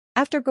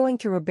After going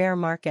through a bear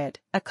market,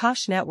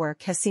 Akash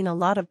network has seen a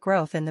lot of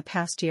growth in the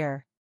past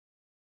year.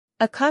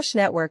 Akash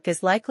network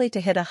is likely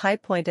to hit a high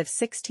point of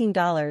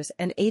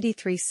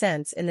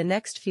 $16.83 in the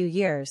next few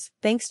years,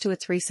 thanks to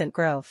its recent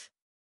growth.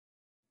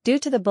 Due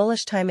to the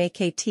bullish time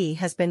AKT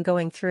has been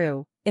going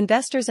through,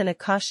 investors in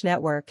Akash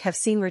network have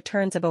seen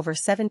returns of over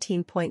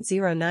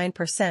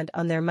 17.09%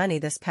 on their money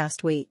this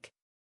past week.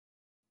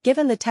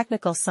 Given the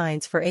technical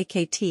signs for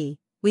AKT,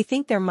 we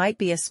think there might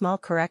be a small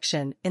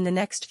correction in the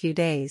next few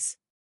days.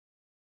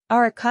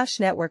 Our Akash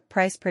network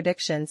price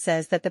prediction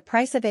says that the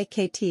price of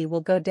AKT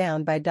will go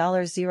down by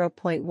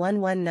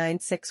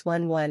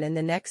 $0.119611 in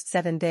the next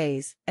 7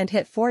 days and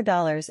hit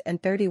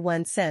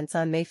 $4.31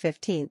 on May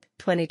 15,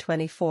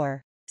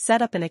 2024.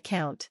 Set up an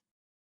account.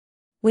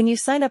 When you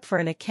sign up for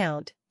an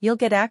account, you'll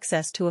get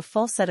access to a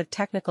full set of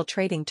technical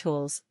trading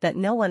tools that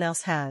no one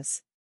else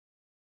has.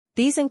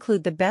 These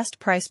include the best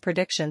price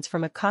predictions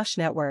from Akash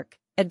network,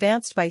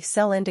 advanced buy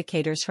sell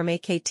indicators from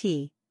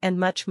AKT, and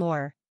much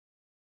more.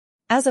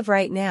 As of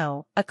right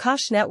now,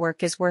 Akash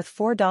network is worth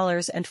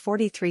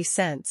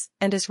 $4.43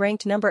 and is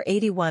ranked number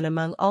 81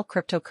 among all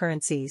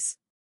cryptocurrencies.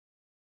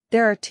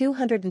 There are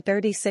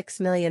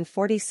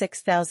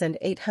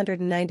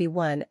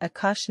 236,046,891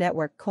 Akash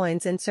network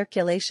coins in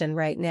circulation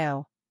right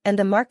now, and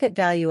the market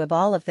value of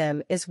all of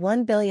them is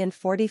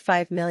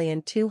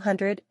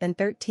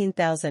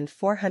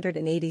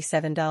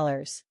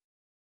 $1,045,213,487.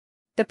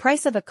 The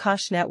price of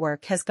Akash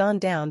network has gone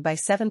down by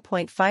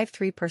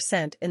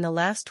 7.53% in the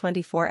last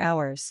 24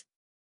 hours.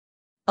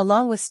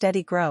 Along with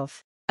steady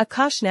growth,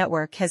 Akash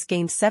network has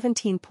gained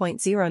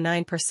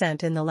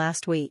 17.09% in the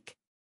last week.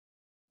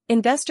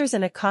 Investors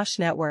in Akash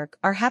network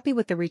are happy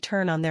with the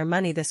return on their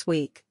money this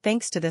week,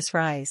 thanks to this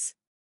rise.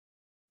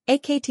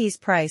 AKT's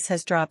price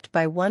has dropped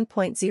by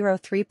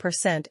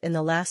 1.03% in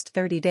the last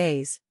 30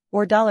 days,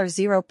 or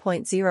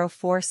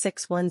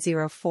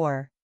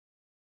 $0.046104.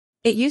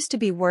 It used to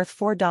be worth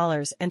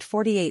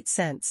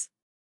 $4.48.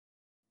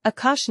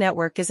 Akash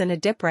network is in a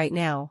dip right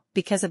now,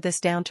 because of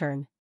this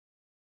downturn.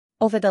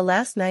 Over the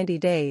last 90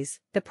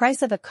 days, the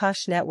price of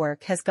Akash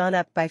network has gone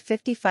up by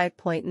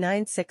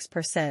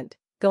 55.96%,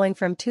 going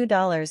from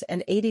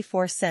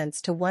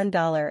 $2.84 to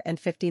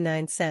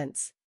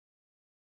 $1.59.